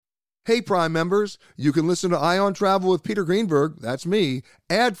Hey, Prime members, you can listen to Ion Travel with Peter Greenberg, that's me,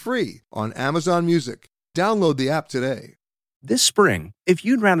 ad-free on Amazon Music. Download the app today. This spring, if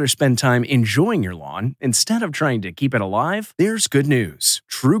you'd rather spend time enjoying your lawn instead of trying to keep it alive, there's good news.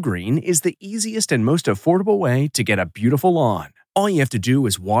 TruGreen is the easiest and most affordable way to get a beautiful lawn. All you have to do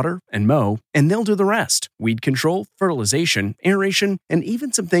is water and mow, and they'll do the rest. Weed control, fertilization, aeration, and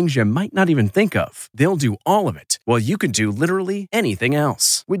even some things you might not even think of. They'll do all of it, while you can do literally anything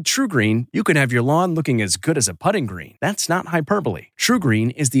else. With TruGreen, you can have your lawn looking as good as a putting green. That's not hyperbole.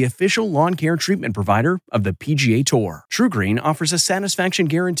 TruGreen is the official lawn care treatment provider of the PGA Tour. TruGreen offers a satisfaction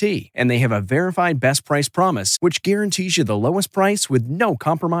guarantee, and they have a verified best price promise, which guarantees you the lowest price with no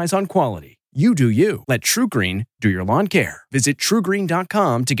compromise on quality. You do you. Let TruGreen do your lawn care. Visit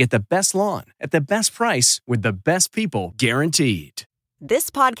TruGreen.com to get the best lawn at the best price with the best people guaranteed. This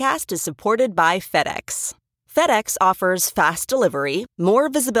podcast is supported by FedEx. FedEx offers fast delivery, more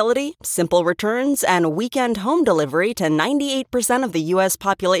visibility, simple returns, and weekend home delivery to 98% of the U.S.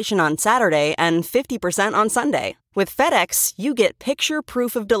 population on Saturday and 50% on Sunday. With FedEx, you get picture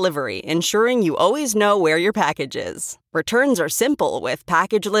proof of delivery, ensuring you always know where your package is. Returns are simple with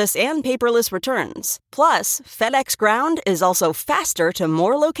packageless and paperless returns. Plus, FedEx Ground is also faster to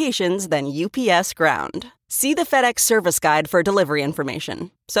more locations than UPS Ground. See the FedEx service guide for delivery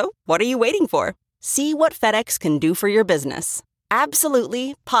information. So, what are you waiting for? See what FedEx can do for your business.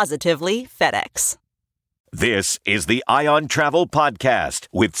 Absolutely, positively FedEx. This is the Ion Travel Podcast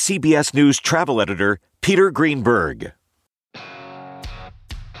with CBS News travel editor Peter Greenberg.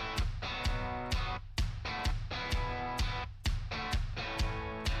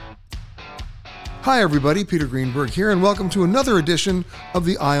 Hi, everybody. Peter Greenberg here, and welcome to another edition of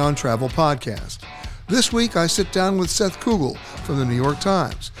the Ion Travel Podcast. This week, I sit down with Seth Kugel from the New York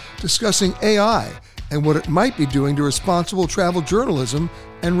Times, discussing AI and what it might be doing to responsible travel journalism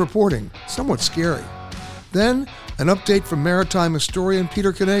and reporting. Somewhat scary. Then, an update from maritime historian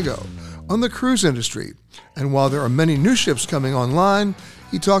Peter Canego on the cruise industry. And while there are many new ships coming online,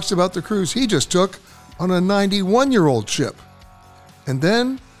 he talks about the cruise he just took on a 91-year-old ship. And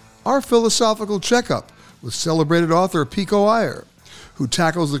then, our philosophical checkup with celebrated author Pico Iyer, who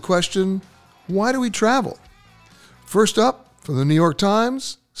tackles the question, why do we travel? First up, from the New York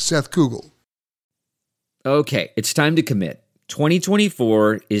Times, Seth Kugel. Okay, it's time to commit.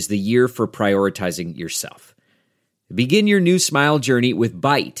 2024 is the year for prioritizing yourself. Begin your new smile journey with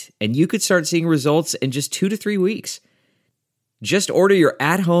Byte, and you could start seeing results in just 2 to 3 weeks. Just order your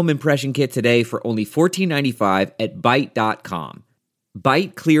at-home impression kit today for only $14.95 at Byte.com.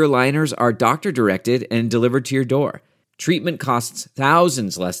 Byte clear liners are doctor-directed and delivered to your door. Treatment costs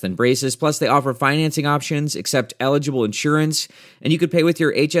thousands less than braces, plus they offer financing options, accept eligible insurance, and you could pay with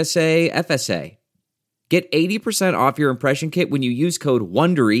your HSA, FSA. Get 80% off your impression kit when you use code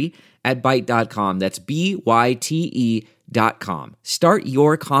WONDERY at Byte.com. That's BYTE.com. Start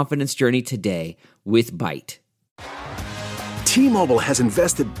your confidence journey today with Byte. T-Mobile has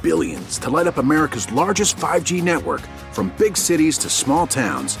invested billions to light up America's largest 5G network, from big cities to small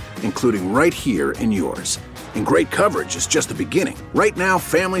towns, including right here in yours. And great coverage is just the beginning. Right now,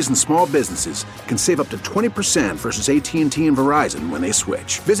 families and small businesses can save up to 20% versus AT&T and Verizon when they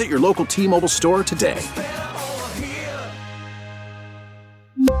switch. Visit your local T-Mobile store today.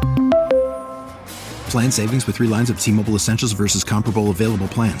 Plan savings with 3 lines of T-Mobile Essentials versus comparable available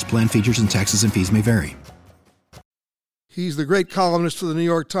plans. Plan features and taxes and fees may vary. He's the great columnist for the New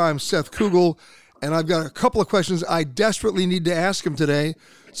York Times, Seth Kugel, and I've got a couple of questions I desperately need to ask him today.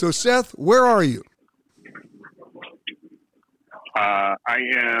 So, Seth, where are you? I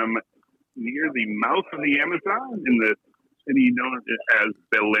am near the mouth of the Amazon in the city known as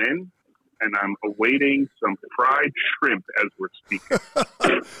Belen, and I'm awaiting some fried shrimp as we're speaking.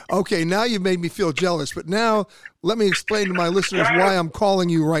 Okay, now you've made me feel jealous, but now let me explain to my listeners why I'm calling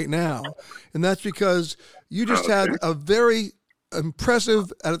you right now. And that's because you just had a very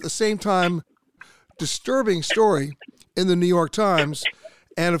impressive and at the same time disturbing story in the New York Times.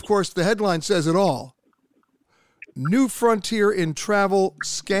 And of course, the headline says it all. New frontier in travel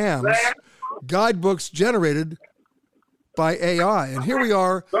scams, guidebooks generated by AI. And here we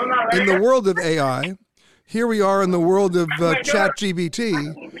are in the world of AI. Here we are in the world of ChatGPT.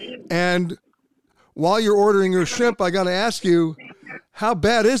 And while you're ordering your shrimp, I got to ask you, how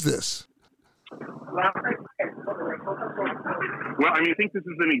bad is this? Well, I mean, I think this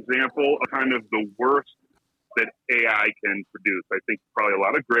is an example of kind of the worst that AI can produce. I think probably a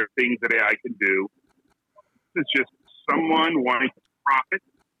lot of great things that AI can do. It's just someone wanting to profit,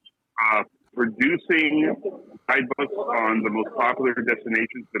 producing guidebooks on the most popular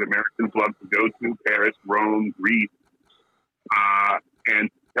destinations that Americans love to go to, Paris, Rome, Greece, and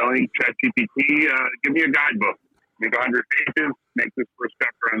telling telling ChatGPT, give me a guidebook. Make 100 pages, make this first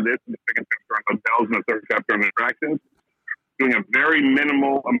chapter on this, and the second chapter on hotels, and the third chapter on attractions. Doing a very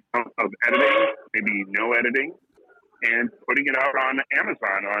minimal amount of editing, maybe no editing, and putting it out on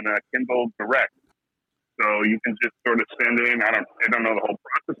Amazon on Kindle Direct. So you can just sort of send in, I don't know the whole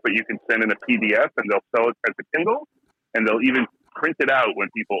process, but you can send in a PDF and they'll sell it as a Kindle, and they'll even print it out when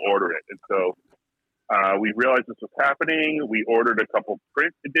people order it. And so we realized this was happening. We ordered a couple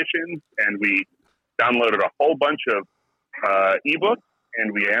print editions, and we downloaded a whole bunch of ebooks,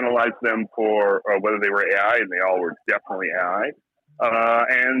 and we analyzed them for whether they were AI, and they all were definitely AI.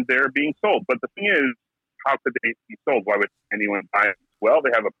 And they're being sold. But the thing is, how could they be sold? Why would anyone buy them? Well,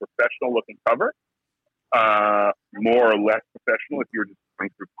 they have a professional-looking cover. More or less professional. If you're just going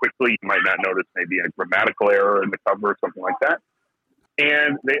through quickly, you might not notice maybe a grammatical error in the cover or something like that.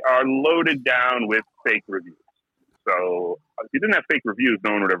 And they are loaded down with fake reviews. So if you didn't have fake reviews,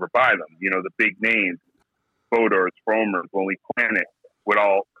 no one would ever buy them. You know, the big names, Fodor's, Frommer's, Lonely Planet would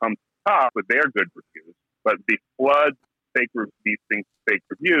all come to the top with their good reviews. But they flood these things, fake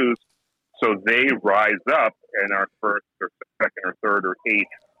reviews, so they rise up and are first or second or third or eighth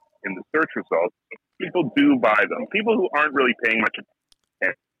in the search results. So people do buy them. People who aren't really paying much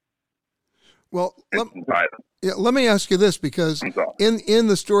attention. Well, let me ask you this, because in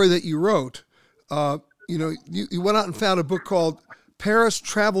the story that you wrote, you went out and found a book called Paris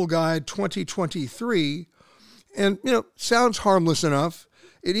Travel Guide 2023, and, sounds harmless enough.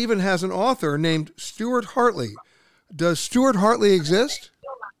 It even has an author named Stuart Hartley. Does Stuart Hartley exist?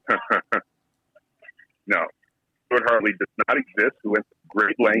 No. Stuart Hartley does not exist. We went to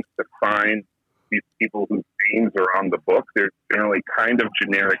great lengths to find these people whose names are on the book. They're generally kind of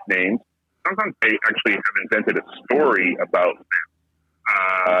generic names. Sometimes they actually have invented a story about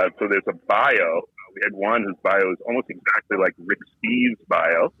them. So there's a bio. We had one whose bio is almost exactly like Rick Steves'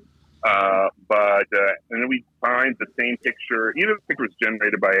 bio. And then we find the same picture. Either the picture was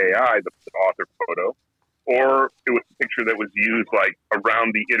generated by AI, the author photo, or it was a picture that was used like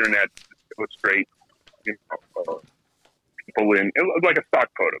around the internet to illustrate people in, it was like a stock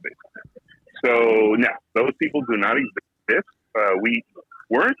photo, basically. So, no, those people do not exist. We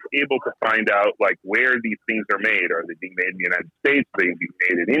weren't able to find out like where these things are made. Are they being made in the United States? Are they being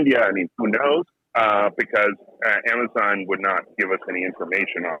made in India? I mean, who knows? Because Amazon would not give us any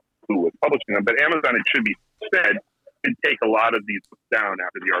information on who was publishing them. But Amazon, it should be said, did take a lot of these books down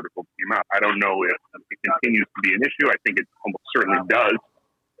after the article came out. I don't know if it continues to be an issue. I think it almost certainly does.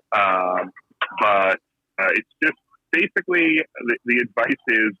 But it's just basically the advice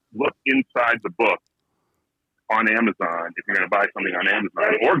is look inside the book on Amazon if you're going to buy something on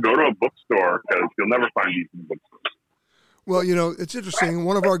Amazon, or go to a bookstore, because you'll never find these in bookstores. Well, it's interesting.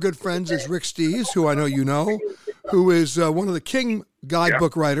 One of our good friends is Rick Steves, who I know you know, who is one of the king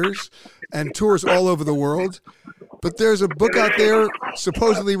guidebook writers and tours all over the world. But there's a book out there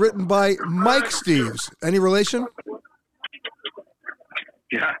supposedly written by Mike Steves. Any relation?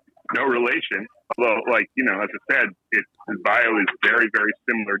 Yeah, no relation. Although, as I said, his bio is very, very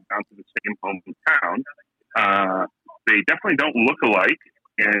similar down to the same hometown. They definitely don't look alike.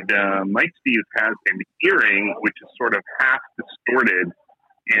 And Mike Steves has an earring which is sort of half distorted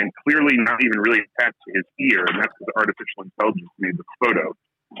and clearly not even really attached to his ear, and that's because artificial intelligence made the photo.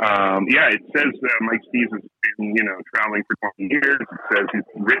 It says Mike Steves has been, traveling for 20 years. It says he's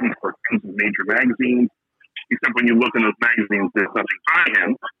written for tons of major magazines, except when you look in those magazines, there's nothing by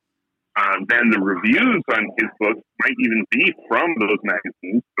him. Then the reviews on his books might even be from those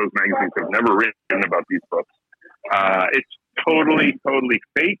magazines. Those magazines have never written about these books. It's totally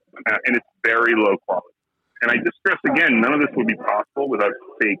fake, and it's very low quality. And I just stress again, none of this would be possible without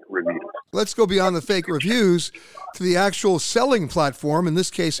fake reviews. Let's go beyond the fake reviews to the actual selling platform, in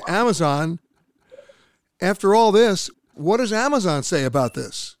this case, Amazon. After all this, what does Amazon say about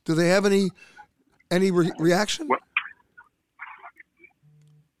this? Do they have any reaction?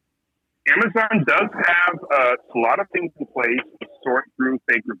 Amazon does have a lot of things in place to sort through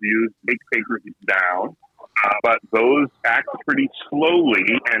fake reviews, take fake reviews down, but those act pretty slowly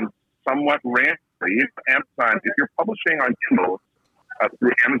and somewhat randomly. Amazon, if you're publishing on Kindle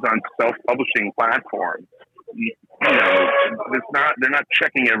through Amazon's self-publishing platform, they're not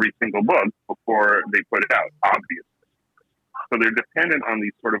checking every single book before they put it out, obviously. So they're dependent on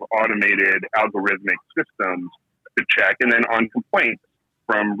these sort of automated algorithmic systems to check, and then on complaints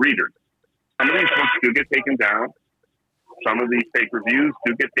from readers. Some of these books do get taken down. Some of these fake reviews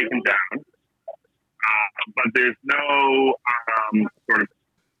do get taken down. But there's no sort of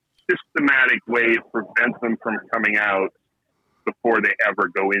systematic way to prevent them from coming out before they ever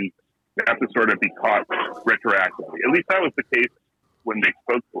go in. They have to sort of be caught retroactively. At least that was the case when they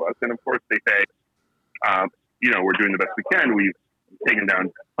spoke to And of course, they say, we're doing the best we can. We've taken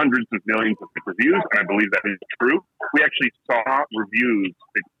down hundreds of millions of reviews, and I believe that is true. We actually saw reviews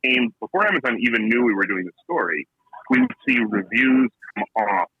that came before Amazon even knew we were doing the story. We would see reviews come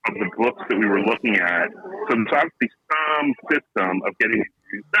off of the books that we were looking at. So there's obviously some system of getting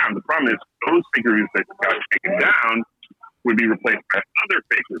reviews down. The problem is those fake reviews that got taken down would be replaced by other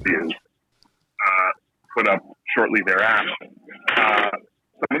fake reviews put up shortly thereafter.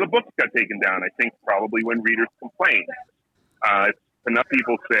 Some of the books got taken down, I think, probably when readers complained. If enough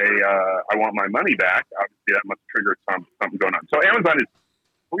people say, I want my money back, obviously that must trigger something going on. So Amazon is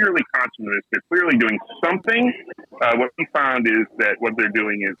clearly conscious of this. They're clearly doing something. What we found is that what they're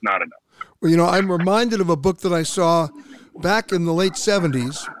doing is not enough. Well, I'm reminded of a book that I saw back in the late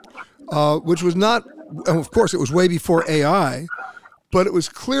 70s, which was not, of course, it was way before AI, but it was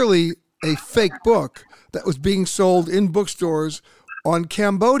clearly a fake book that was being sold in bookstores on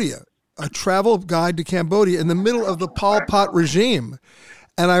Cambodia, a travel guide to Cambodia in the middle of the Pol Pot regime.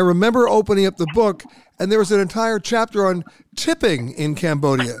 And I remember opening up the book, and there was an entire chapter on tipping in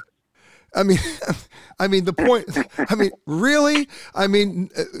Cambodia. I mean, the point, really?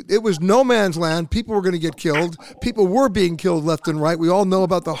 It was no man's land. People were going to get killed. People were being killed left and right. We all know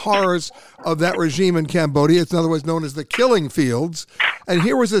about the horrors of that regime in Cambodia. It's otherwise known as the killing fields. And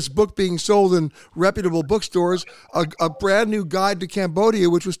here was this book being sold in reputable bookstores, a brand new guide to Cambodia,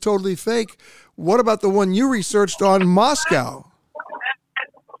 which was totally fake. What about the one you researched on Moscow?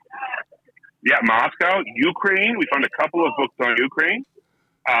 Yeah, Moscow, Ukraine. We found a couple of books on Ukraine.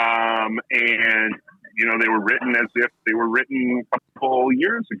 And, they were written as if they were written a couple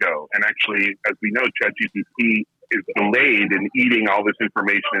years ago. And actually, as we know, ChatGPT is delayed in eating all this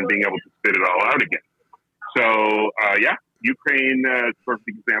information and being able to spit it all out again. So, Ukraine is a perfect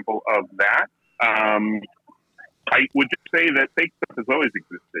example of that. I would just say that fake stuff has always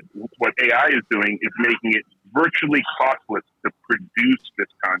existed. What AI is doing is making it virtually costless to produce this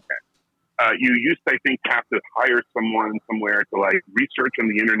content. You used to, I think, have to hire someone somewhere to research on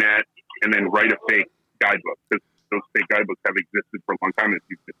the internet and then write a fake guidebook, because those fake guidebooks have existed for a long time, as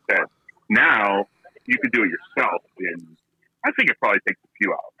you just said. Now you could do it yourself, and I think it probably takes a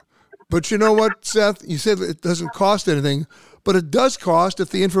few hours. But you know what, Seth? You said it doesn't cost anything, but it does cost if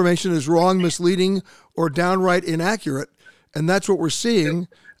the information is wrong, misleading, or downright inaccurate, and that's what we're seeing.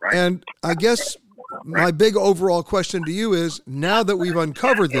 Right. And I guess my big overall question to you is, now that we've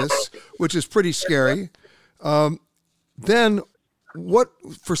uncovered this, which is pretty scary, then what,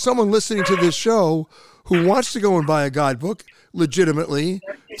 for someone listening to this show who wants to go and buy a guidebook legitimately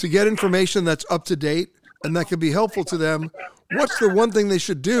to get information that's up to date and that can be helpful to them, what's the one thing they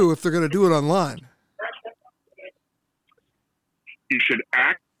should do if they're going to do it online? You should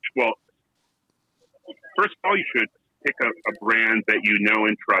first of all, you should pick a brand that you know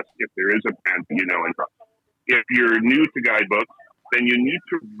and trust, if there is a brand that you know and trust. If you're new to guidebooks, then you need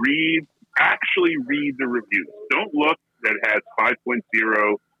to actually read the reviews. Don't look that has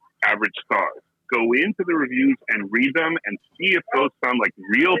 5.0 average stars. Go into the reviews and read them and see if those sound like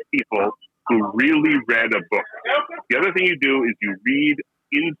real people who really read a book. The other thing you do is you read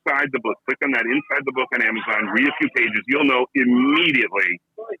inside the book. Click on that inside the book on Amazon, read a few pages. You'll know immediately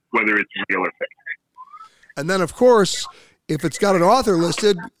whether it's real or fake. And then, of course, if it's got an author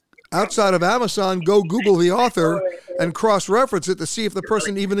listed outside of Amazon, go Google the author and cross-reference it to see if the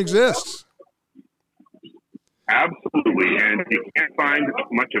person even exists. Absolutely. And if you can't find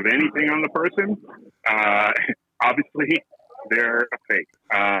much of anything on the person, obviously they're a fake.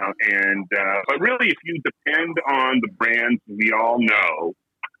 But really, if you depend on the brands we all know,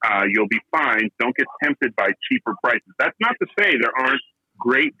 you'll be fine. Don't get tempted by cheaper prices. That's not to say there aren't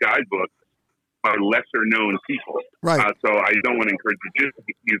great guidebooks by lesser known people. Right. So I don't want to encourage you just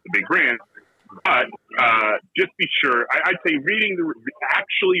to use the big brands, but just be sure. I'd say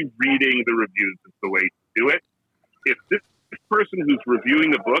actually reading the reviews is the way to do it. If this person who's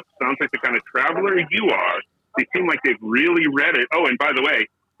reviewing the book sounds like the kind of traveler you are, they seem like they've really read it. Oh, and by the way,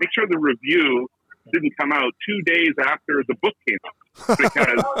 make sure the review didn't come out 2 days after the book came out,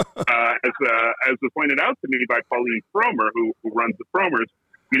 because as was pointed out to me by Pauline Fromer, who runs the Fromers,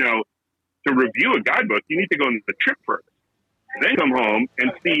 to review a guidebook, you need to go on the trip first, then come home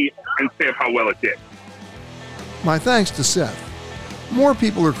and say how well it did. My thanks to Seth. More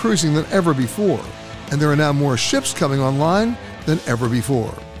people are cruising than ever before, and there are now more ships coming online than ever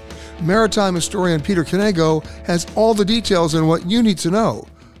before. Maritime historian Peter Canego has all the details on what you need to know,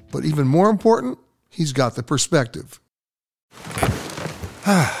 but even more important, he's got the perspective.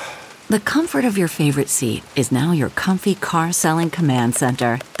 The comfort of your favorite seat is now your comfy car selling command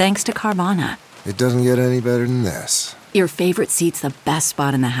center, thanks to Carvana. It doesn't get any better than this. Your favorite seat's the best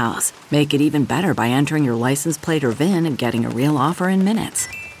spot in the house. Make it even better by entering your license plate or VIN and getting a real offer in minutes.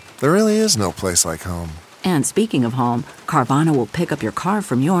 There really is no place like home. And speaking of home, Carvana will pick up your car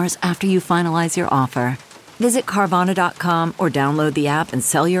from yours after you finalize your offer. Visit Carvana.com or download the app and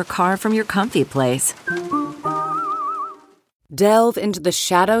sell your car from your comfy place. Delve into the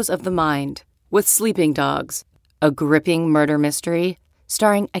shadows of the mind with Sleeping Dogs, a gripping murder mystery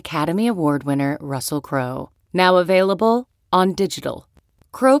starring Academy Award winner Russell Crowe. Now available on digital.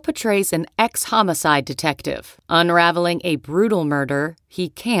 Crowe portrays an ex-homicide detective unraveling a brutal murder he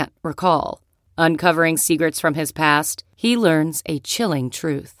can't recall. Uncovering secrets from his past, he learns a chilling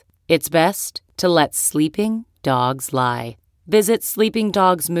truth. It's best to let sleeping dogs lie. Visit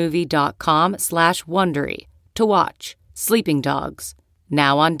sleepingdogsmovie.com/Wondery to watch Sleeping Dogs,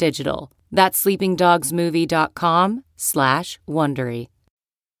 now on digital. That's sleepingdogsmovie.com/Wondery.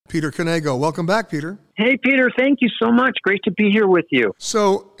 Peter Konego. Welcome back, Peter. Hey, Peter. Thank you so much. Great to be here with you.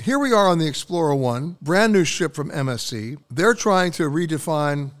 So here we are on the Explorer 1, brand new ship from MSC. They're trying to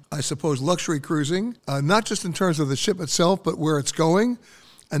redefine, I suppose, luxury cruising, not just in terms of the ship itself, but where it's going,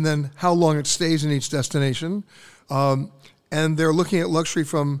 and then how long it stays in each destination. And they're looking at luxury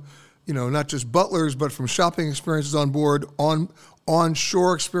from, not just butlers, but from shopping experiences on board,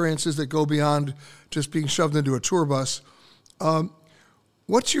 on-shore experiences that go beyond just being shoved into a tour bus.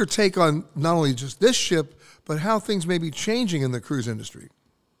 What's your take on not only just this ship, but how things may be changing in the cruise industry?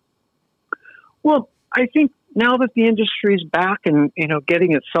 Well, I think now that the industry's back and,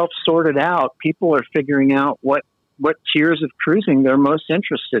 getting itself sorted out, people are figuring out what tiers of cruising they're most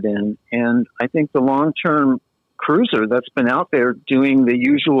interested in. And I think the long-term cruiser that's been out there doing the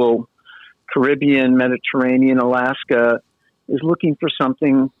usual Caribbean, Mediterranean, Alaska is looking for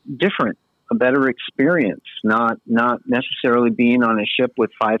something different, a better experience, not necessarily being on a ship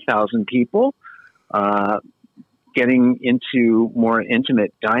with 5,000 people, getting into more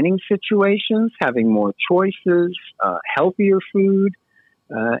intimate dining situations, having more choices, healthier food.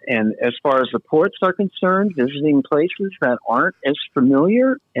 And as far as the ports are concerned, visiting places that aren't as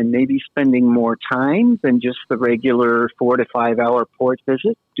familiar and maybe spending more time than just the regular 4 to 5 hour port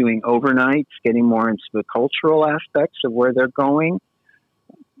visit, doing overnights, getting more into the cultural aspects of where they're going.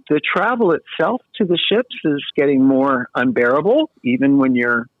 The travel itself to the ships is getting more unbearable, even when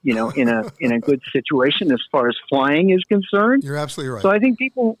you're, in a good situation as far as flying is concerned. You're absolutely right. So I think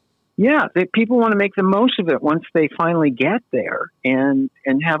people want to make the most of it once they finally get there and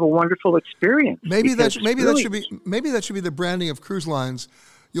have a wonderful experience. Maybe that should be the branding of cruise lines.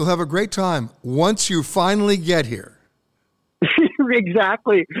 You'll have a great time once you finally get here.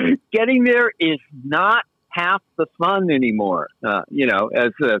 Exactly. Getting there is not half the fun anymore,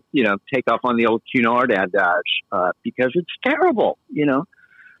 take off on the old Cunard adage, because it's terrible.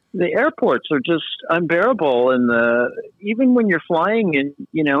 The airports are just unbearable, and even when you're flying in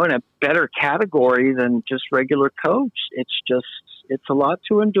a better category than just regular coach, it's a lot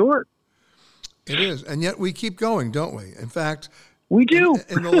to endure. It is, and yet we keep going, don't we? In fact, we do.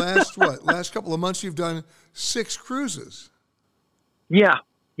 In the last couple of months, you've done 6 cruises. Yeah,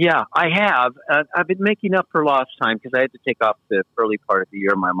 I have. I've been making up for lost time because I had to take off the early part of the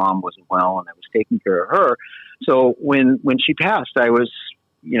year. My mom wasn't well, and I was taking care of her. So when she passed, I was,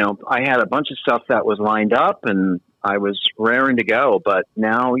 I had a bunch of stuff that was lined up, and I was raring to go. But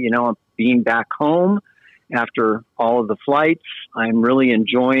now, I'm being back home after all of the flights. I'm really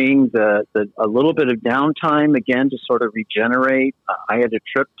enjoying a little bit of downtime again to sort of regenerate. I had a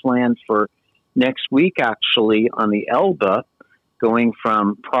trip planned for next week, actually, on the Elbe, going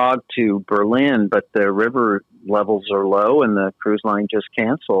from Prague to Berlin, but the river levels are low and the cruise line just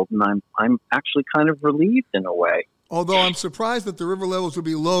canceled. And I'm actually kind of relieved in a way. Although I'm surprised that the river levels would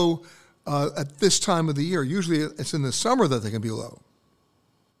be low at this time of the year. Usually it's in the summer that they can be low.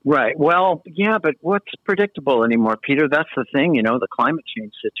 Right. Well, yeah, but what's predictable anymore, Peter? That's the thing. The climate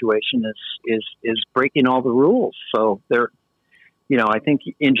change situation is breaking all the rules. So I think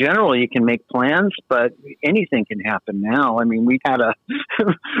in general you can make plans, but anything can happen now. I mean, we had a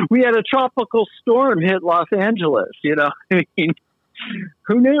tropical storm hit Los Angeles. I mean,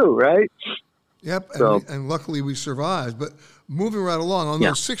 who knew, right? Yep, so, and luckily we survived. But moving right along on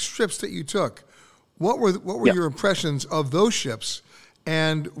those 6 trips that you took, what were your impressions of those ships,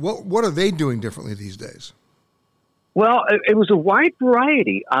 and what are they doing differently these days? Well, it was a wide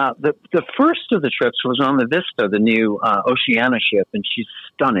variety. The first of the trips was on the Vista, the new Oceania ship, and she's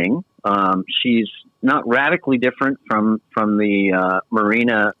stunning. She's not radically different from the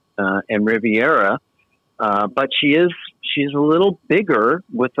Marina and Riviera, but she's a little bigger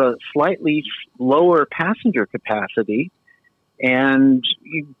with a slightly lower passenger capacity, and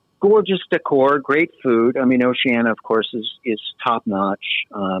gorgeous decor, great food. I mean, Oceania, of course, is top notch.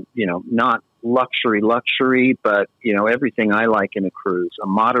 Not luxury, but everything I like in a cruise. A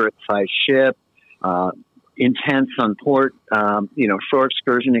moderate sized ship, intense on port, short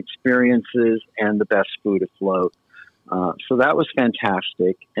excursion experiences, and the best food afloat. So that was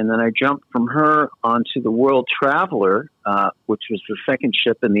fantastic. And then I jumped from her onto the World Traveler, which was the second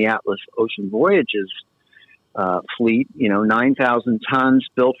ship in the Atlas Ocean Voyages fleet, 9,000 tons,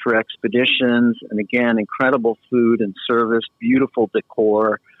 built for expeditions. And again, incredible food and service, beautiful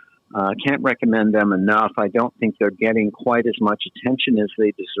decor. Can't recommend them enough. I don't think they're getting quite as much attention as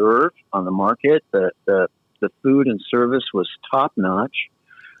they deserve on the market. The food and service was top notch.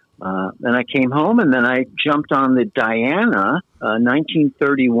 Then I came home, and then I jumped on the Diana, a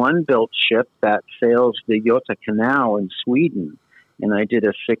 1931 built ship that sails the Göta Canal in Sweden. And I did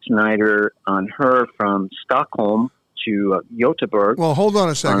a 6-nighter on her from Stockholm to Göteborg. Well, hold on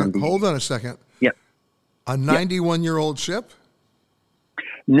a second. Yeah. A 91-year-old ship?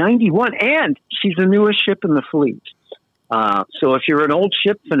 91, and she's the newest ship in the fleet. So if you're an old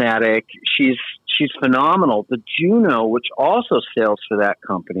ship fanatic, she's phenomenal. The Juno, which also sails for that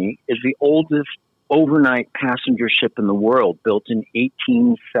company, is the oldest overnight passenger ship in the world, built in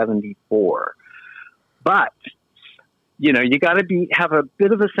 1874. But you got to have a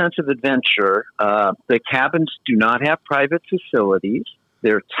bit of a sense of adventure. The cabins do not have private facilities.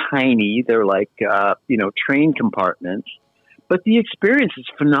 They're tiny. They're like train compartments. But the experience is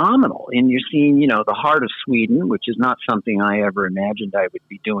phenomenal. And you're seeing, the heart of Sweden, which is not something I ever imagined I would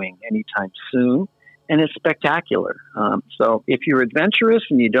be doing anytime soon. And it's spectacular. So if you're adventurous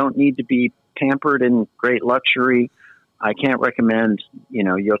and you don't need to be pampered in great luxury, I can't recommend,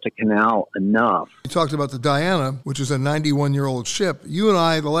 Göta Canal enough. You talked about the Diana, which is a 91-year-old ship. You and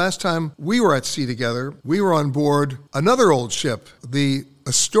I, the last time we were at sea together, we were on board another old ship, the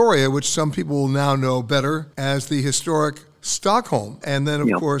Astoria, which some people will now know better as the historic Stockholm. And then,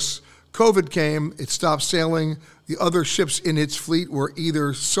 of course, COVID came. It stopped sailing. The other ships in its fleet were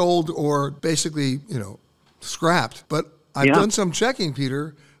either sold or basically, scrapped. But I've done some checking,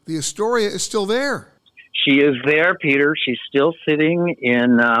 Peter. The Astoria is still there. She is there, Peter. She's still sitting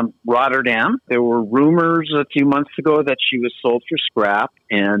in Rotterdam. There were rumors a few months ago that she was sold for scrap,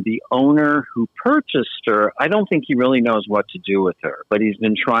 and the owner who purchased her, I don't think he really knows what to do with her, but he's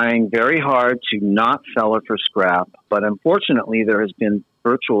been trying very hard to not sell her for scrap. But unfortunately, there has been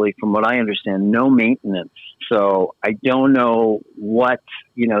virtually, from what I understand, no maintenance. So I don't know what,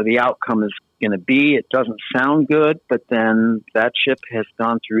 the outcome is going to be. It doesn't sound good, but then that ship has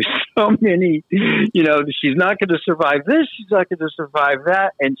gone through so many, she's not going to survive this, she's not going to survive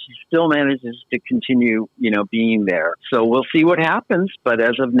that, and she still manages to continue, being there. So we'll see what happens, but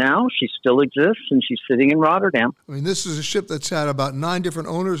as of now, she still exists, and she's sitting in Rotterdam. I mean, this is a ship that's had about 9 different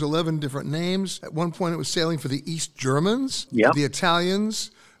owners, 11 different names. At one point, it was sailing for the East Germans, the Italians,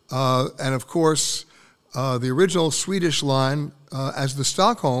 and of course, the original Swedish line as the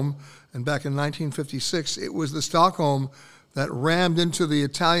Stockholm. And back in 1956, it was the Stockholm that rammed into the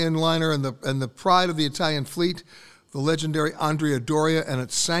Italian liner and the pride of the Italian fleet, the legendary Andrea Doria, and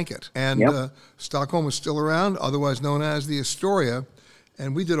it sank it. And Stockholm is still around, otherwise known as the Astoria.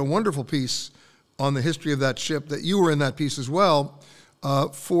 And we did a wonderful piece on the history of that ship that you were in that piece as well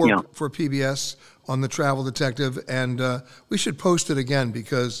for PBS on the Travel Detective. And we should post it again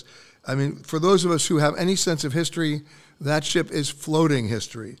because, for those of us who have any sense of history, that ship is floating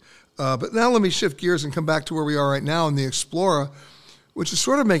history. But now let me shift gears and come back to where we are right now in the Explorer, which is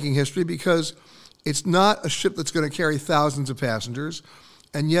sort of making history because it's not a ship that's going to carry thousands of passengers,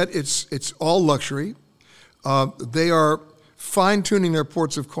 and yet it's all luxury. They are fine-tuning their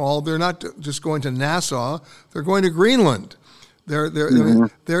ports of call. They're not just going to Nassau; they're going to Greenland.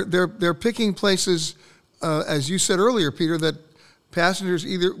 They're picking places, as you said earlier, Peter, that passengers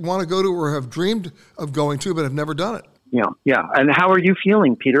either want to go to or have dreamed of going to, but have never done it. Yeah. And how are you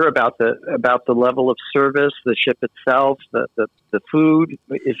feeling, Peter, about the level of service, the ship itself, the food?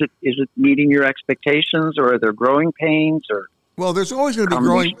 Is it meeting your expectations, or are there growing pains? Or well, there's always going to be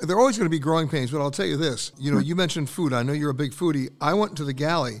growing. There are always going to be growing pains. But I'll tell you this: you mentioned food. I know you're a big foodie. I went to the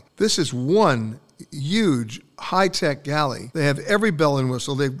galley. This is one huge high-tech galley. They have every bell and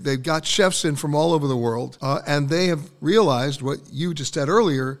whistle. They've got chefs in from all over the world, and they have realized what you just said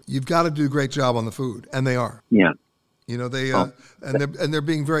earlier. You've got to do a great job on the food, and they are. Yeah. They're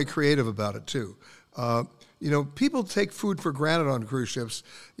being very creative about it too. People take food for granted on cruise ships.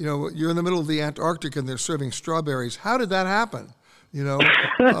 You're in the middle of the Antarctic and they're serving strawberries. How did that happen? It's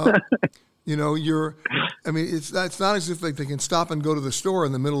not as if they can stop and go to the store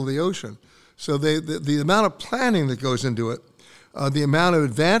in the middle of the ocean. So the amount of planning that goes into it. the amount of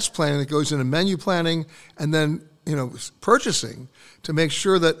advanced planning that goes into menu planning and then, purchasing to make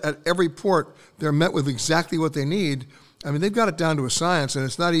sure that at every port they're met with exactly what they need. I mean, they've got it down to a science, and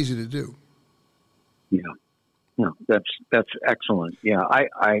it's not easy to do. Yeah, no, that's excellent. Yeah,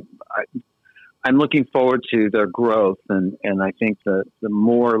 I'm looking forward to their growth, and I think the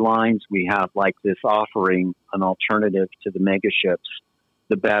more lines we have like this offering an alternative to the mega ships,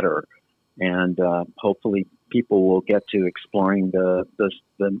 the better. And hopefully people will get to exploring the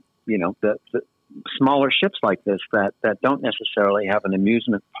smaller ships like this that don't necessarily have an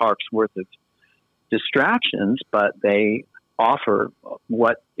amusement park's worth of distractions, but they offer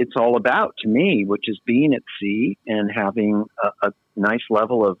what it's all about to me, which is being at sea and having a nice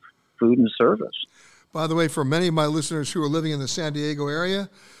level of food and service. By the way, for many of my listeners who are living in the San Diego area,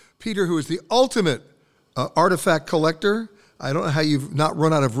 Peter, who is the ultimate artifact collector, I don't know how you've not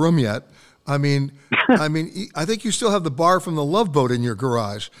run out of room yet. I mean, I think you still have the bar from the Love Boat in your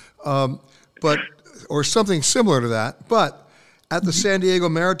garage, or something similar to that. But at the San Diego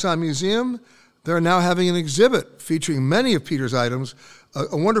Maritime Museum, they're now having an exhibit featuring many of Peter's items,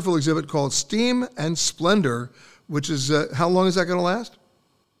 a wonderful exhibit called Steam and Splendor, which is, how long is that going to last?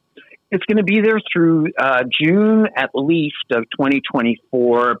 It's going to be there through June at least of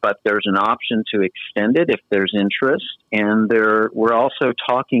 2024, but there's an option to extend it if there's interest. And we're also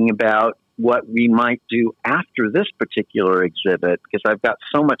talking about what we might do after this particular exhibit, because I've got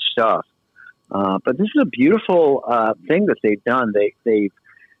so much stuff. But this is a beautiful thing that they've done.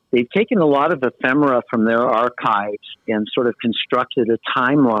 They've taken a lot of ephemera from their archives and sort of constructed a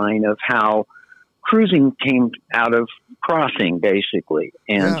timeline of how cruising came out of crossing, basically.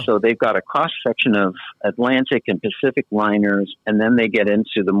 And so they've got a cross-section of Atlantic and Pacific liners, and then they get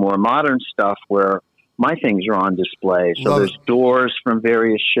into the more modern stuff where my things are on display. So there's doors from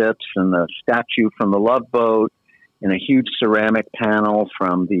various ships and the statue from the Love Boat and a huge ceramic panel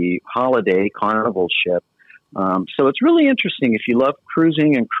from the Holiday Carnival ship. So it's really interesting if you love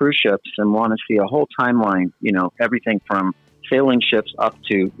cruising and cruise ships and want to see a whole timeline, everything from sailing ships up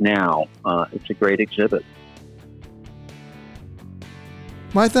to now. It's a great exhibit.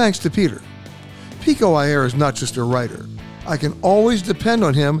 My thanks to Peter. Pico Iyer is not just a writer. I can always depend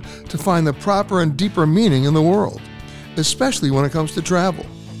on him to find the proper and deeper meaning in the world, especially when it comes to travel.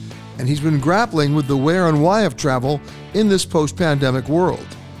 And he's been grappling with the where and why of travel in this post-pandemic world.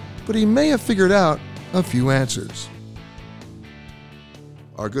 But he may have figured out a few answers.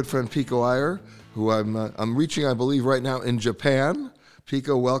 Our good friend Pico Iyer, who I'm reaching, I believe, right now in Japan.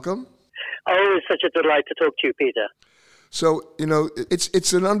 Pico, welcome. Oh, it's such a delight to talk to you, Peter. So,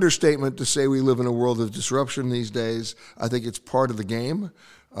 it's an understatement to say we live in a world of disruption these days. I think it's part of the game.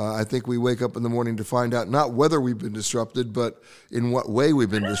 I think we wake up in the morning to find out not whether we've been disrupted, but in what way we've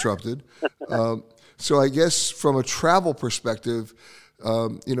been disrupted. So I guess from a travel perspective,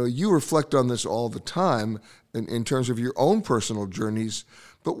 you reflect on this all the time in terms of your own personal journeys.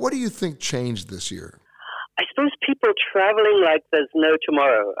 But what do you think changed this year? I suppose people traveling like there's no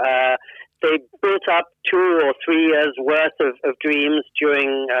tomorrow. They built up 2 or 3 years' worth of dreams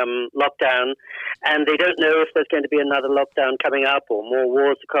during lockdown, and they don't know if there's going to be another lockdown coming up or more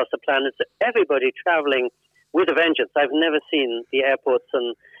wars across the planet. So everybody traveling with a vengeance. I've never seen the airports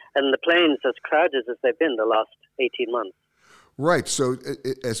and the planes as crowded as they've been the last 18 months. Right. So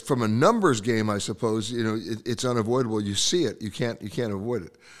as from a numbers game, I suppose, it's unavoidable. You see it. You can't avoid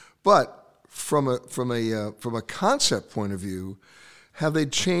it. But from a concept point of view, have they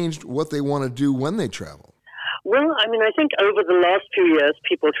changed what they want to do when they travel? Well, I think over the last few years,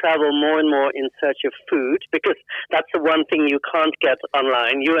 people travel more and more in search of food, because that's the one thing you can't get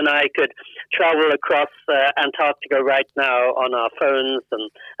online. You and I could travel across Antarctica right now on our phones,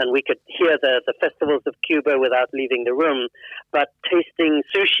 and we could hear the festivals of Cuba without leaving the room. But tasting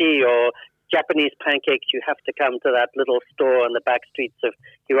sushi or Japanese pancakes, you have to come to that little store on the back streets of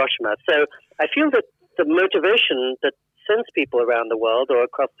Hiroshima. So I feel that the motivation that sends people around the world or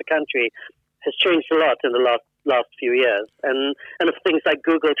across the country has changed a lot in the last few years. And of things like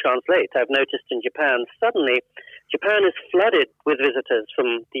Google Translate, I've noticed in Japan, suddenly Japan is flooded with visitors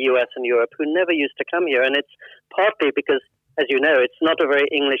from the US and Europe who never used to come here. And it's partly because, as you know, it's not a very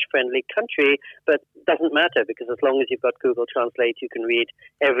English-friendly country, but it doesn't matter, because as long as you've got Google Translate, you can read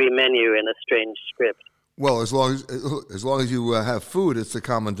every menu in a strange script. Well, as long as you have food, it's the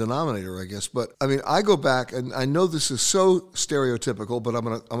common denominator, I guess. But I go back, and I know this is so stereotypical, but I'm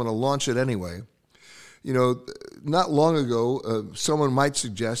gonna launch it anyway. Not long ago, someone might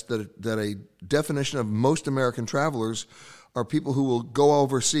suggest that a definition of most American travelers are people who will go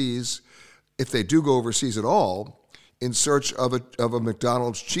overseas, if they do go overseas at all, in search of a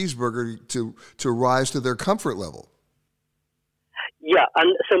McDonald's cheeseburger to rise to their comfort level. Yeah,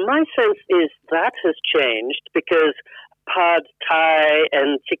 and so my sense is that has changed because pad thai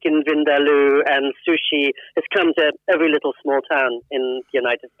and chicken vindaloo and sushi has come to every little small town in the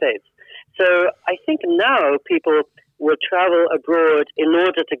United States. So I think now people will travel abroad in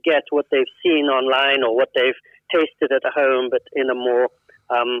order to get what they've seen online or what they've tasted at home, but in a more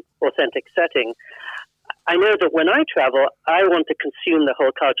authentic setting. I know that when I travel, I want to consume the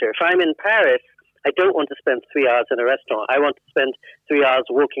whole culture. If I'm in Paris, I don't want to spend 3 hours in a restaurant. I want to spend 3 hours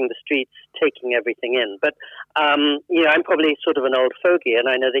walking the streets, taking everything in. But, I'm probably sort of an old fogey, and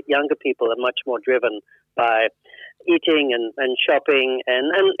I know that younger people are much more driven by eating and shopping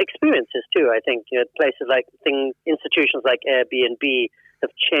and experiences too. I think places like institutions like Airbnb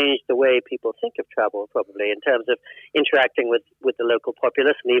have changed the way people think of travel, probably, in terms of interacting with the local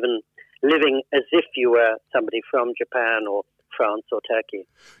populace and even living as if you were somebody from Japan or France or Turkey.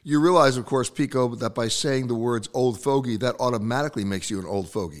 You realize, of course, Pico, that by saying the words old fogey, that automatically makes you an old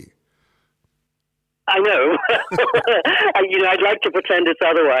fogey. I know. I'd like to pretend it's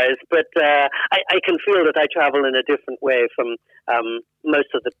otherwise, but I can feel that I travel in a different way from most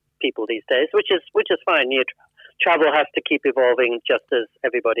of the people these days, which is fine. Travel has to keep evolving just as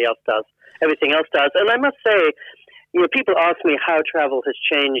everybody else does. Everything else does. And I must say, people ask me how travel has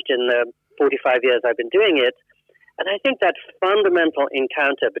changed in the 45 years I've been doing it. And I think that fundamental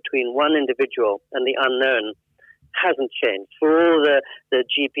encounter between one individual and the unknown hasn't changed. For all the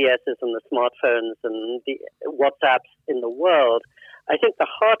GPSs and the smartphones and the WhatsApps in the world, I think the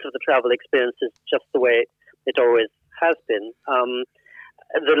heart of the travel experience is just the way it always has been.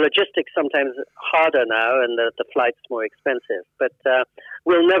 The logistics sometimes harder now, and the flight's more expensive. But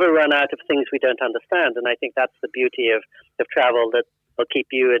we'll never run out of things we don't understand, and I think that's the beauty of travel that will keep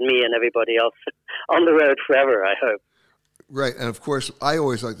you and me and everybody else on the road forever, I hope. Right, and of course, I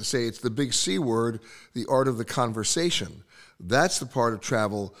always like to say it's the big C word, the art of the conversation. That's the part of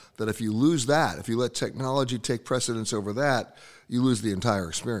travel that if you lose that, if you let technology take precedence over that, you lose the entire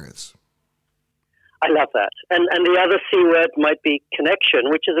experience. I love that. And the other C word might be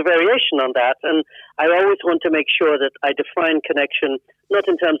connection, which is a variation on that. And I always want to make sure that I define connection, not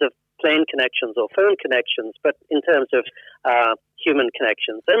in terms of plane connections or phone connections, but in terms of human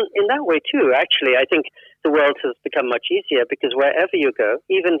connections. And in that way, too, actually, I think the world has become much easier because wherever you go,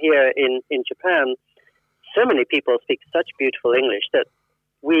 even here in Japan, so many people speak such beautiful English that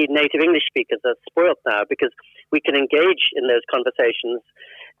we native English speakers are spoiled now because we can engage in those conversations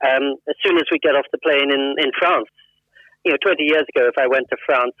as soon as we get off the plane in France. 20 years ago, if I went to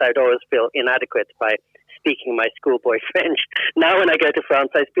France, I'd always feel inadequate by speaking my schoolboy French. Now when I go to France,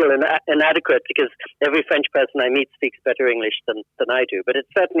 I feel inadequate because every French person I meet speaks better English than I do. But it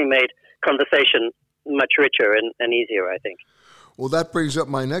certainly made conversation much richer and easier, I think. Well, that brings up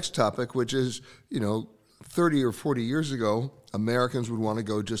my next topic, which is, 30 or 40 years ago, Americans would want to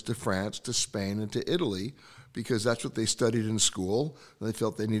go just to France, to Spain, and to Italy because that's what they studied in school. And they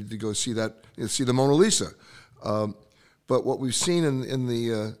felt they needed to go see the Mona Lisa. But what we've seen in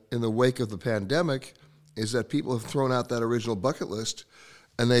the wake of the pandemic is that people have thrown out that original bucket list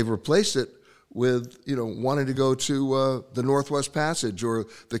and they've replaced it with, wanting to go to the Northwest Passage or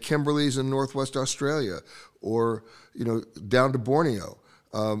the Kimberleys in Northwest Australia or, down to Borneo.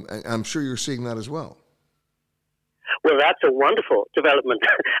 And I'm sure you're seeing that as well. Well, that's a wonderful development.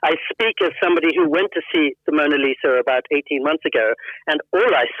 I speak as somebody who went to see the Mona Lisa about 18 months ago, and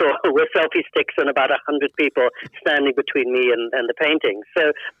all I saw were selfie sticks and about 100 people standing between me and the painting.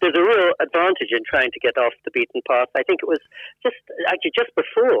 So there's a real advantage in trying to get off the beaten path. I think it was just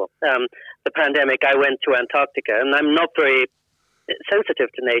before the pandemic, I went to Antarctica, and I'm not very sensitive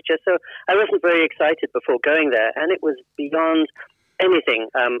to nature, so I wasn't very excited before going there, and it was beyond anything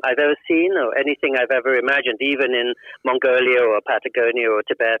I've ever seen or anything I've ever imagined, even in Mongolia or Patagonia or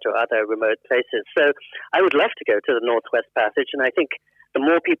Tibet or other remote places. So I would love to go to the Northwest Passage, and I think the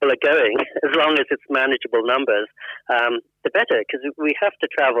more people are going, as long as it's manageable numbers, the better, because we have to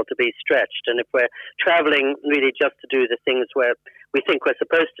travel to be stretched. And if we're traveling really just to do the things where we think we're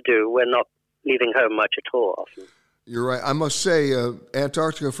supposed to do, we're not leaving home much at all often. You're right. I must say,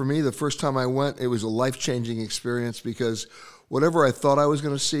 Antarctica, for me, the first time I went, it was a life-changing experience because whatever I thought I was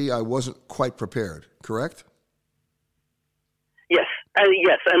going to see, I wasn't quite prepared, correct?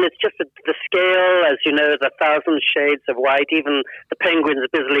 Yes, and it's just the scale, as you know, the 1,000 shades of white, even the penguins are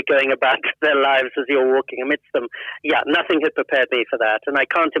busily going about their lives as you're walking amidst them. Yeah, nothing had prepared me for that, and I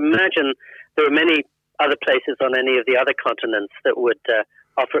can't imagine there are many other places on any of the other continents that would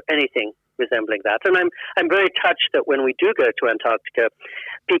offer anything resembling that. And I'm very touched that when we do go to Antarctica,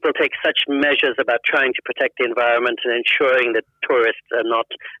 people take such measures about trying to protect the environment and ensuring that tourists are not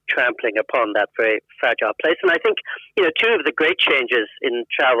trampling upon that very fragile place. And I think, two of the great changes in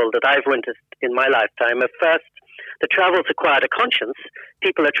travel that I've witnessed in my lifetime are, first, the travel's acquired a conscience.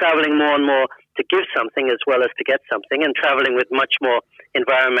 People are traveling more and more to give something as well as to get something, and traveling with much more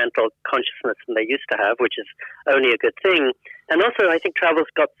environmental consciousness than they used to have, which is only a good thing. And also, I think travel's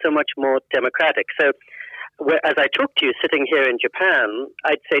got so much more democratic. So as I talk to you sitting here in Japan,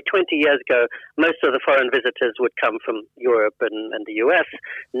 I'd say 20 years ago, most of the foreign visitors would come from Europe and the US.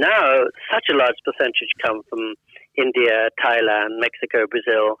 Now, such a large percentage come from India, Thailand, Mexico,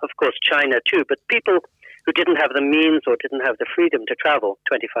 Brazil, of course, China too, but people who didn't have the means or didn't have the freedom to travel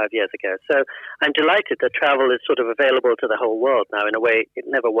 25 years ago. So I'm delighted that travel is sort of available to the whole world now in a way it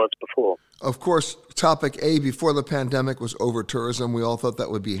never was before. Of course, topic A before the pandemic was over-tourism. We all thought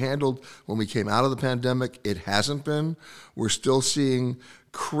that would be handled when we came out of the pandemic. It hasn't been. We're still seeing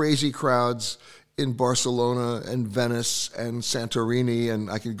crazy crowds in Barcelona and Venice and Santorini,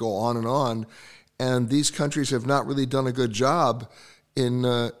 and I could go on. And these countries have not really done a good job in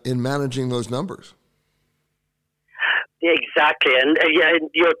managing those numbers. Exactly, and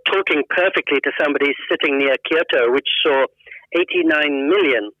you're talking perfectly to somebody sitting near Kyoto, which saw 89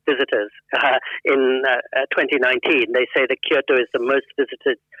 million visitors in 2019. They say that Kyoto is the most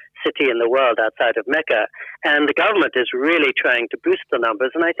visited city in the world outside of Mecca, and the government is really trying to boost the numbers.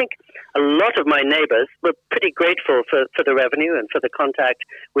 And I think a lot of my neighbors were pretty grateful for the revenue and for the contact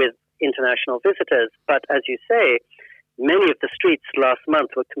with international visitors. But as you say, many of the streets last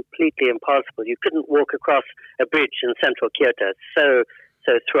month were completely impassable. You couldn't walk across a bridge in central Kyoto. So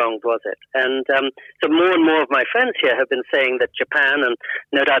thronged was it. And so more and more of my friends here have been saying that Japan, and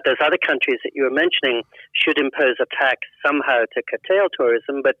no doubt those other countries that you were mentioning, should impose a tax somehow to curtail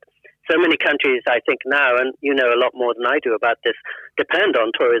tourism. But so many countries, I think now, and you know a lot more than I do about this, depend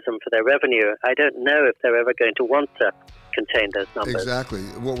on tourism for their revenue. I don't know if they're ever going to want to contain those numbers. Exactly.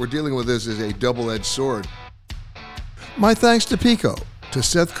 What we're dealing with is a double-edged sword. My thanks to Pico, to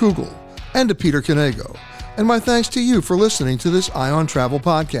Seth Kugel, and to Peter Konego. And my thanks to you for listening to this Eye on Travel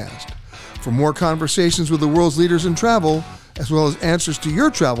podcast. For more conversations with the world's leaders in travel, as well as answers to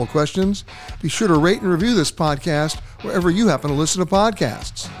your travel questions, be sure to rate and review this podcast wherever you happen to listen to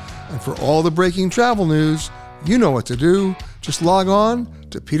podcasts. And for all the breaking travel news, you know what to do. Just log on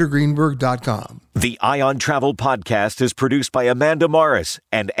to petergreenberg.com. The Eye on Travel podcast is produced by Amanda Morris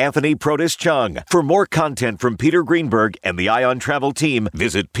and Anthony Protis-Chung. For more content from Peter Greenberg and the Eye on Travel team,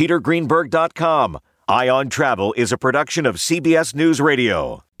 visit petergreenberg.com. Eye on Travel is a production of CBS News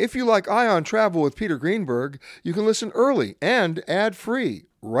Radio. If you like Eye on Travel with Peter Greenberg, you can listen early and ad-free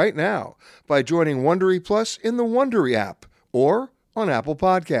right now by joining Wondery Plus in the Wondery app or on Apple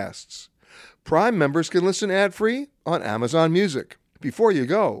Podcasts. Prime members can listen ad-free on Amazon Music. Before you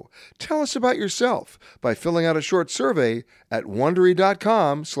go, tell us about yourself by filling out a short survey at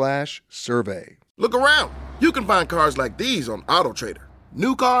Wondery.com/survey. Look around. You can find cars like these on AutoTrader.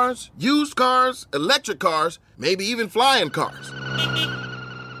 New cars, used cars, electric cars, maybe even flying cars.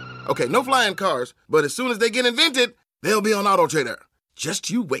 Okay, no flying cars, but as soon as they get invented, they'll be on AutoTrader. Just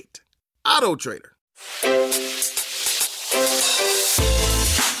you wait. AutoTrader.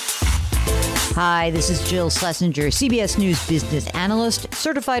 Hi, this is Jill Schlesinger, CBS News business analyst,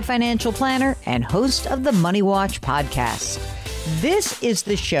 certified financial planner, and host of the Money Watch podcast. This is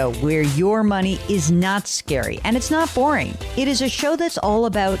the show where your money is not scary and it's not boring. It is a show that's all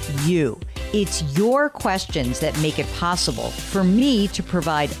about you. It's your questions that make it possible for me to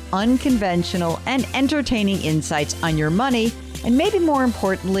provide unconventional and entertaining insights on your money and maybe more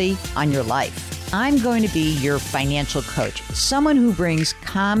importantly, on your life. I'm going to be your financial coach, someone who brings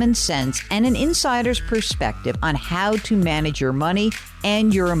common sense and an insider's perspective on how to manage your money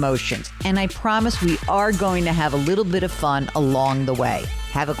and your emotions. And I promise we are going to have a little bit of fun along the way.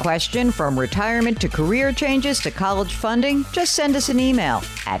 Have a question from retirement to career changes to college funding? Just send us an email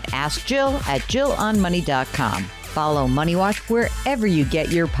at askjill@jillonmoney.com. Follow Money Watch wherever you get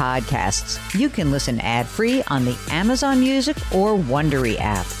your podcasts. You can listen ad-free on the Amazon Music or Wondery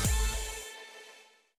app.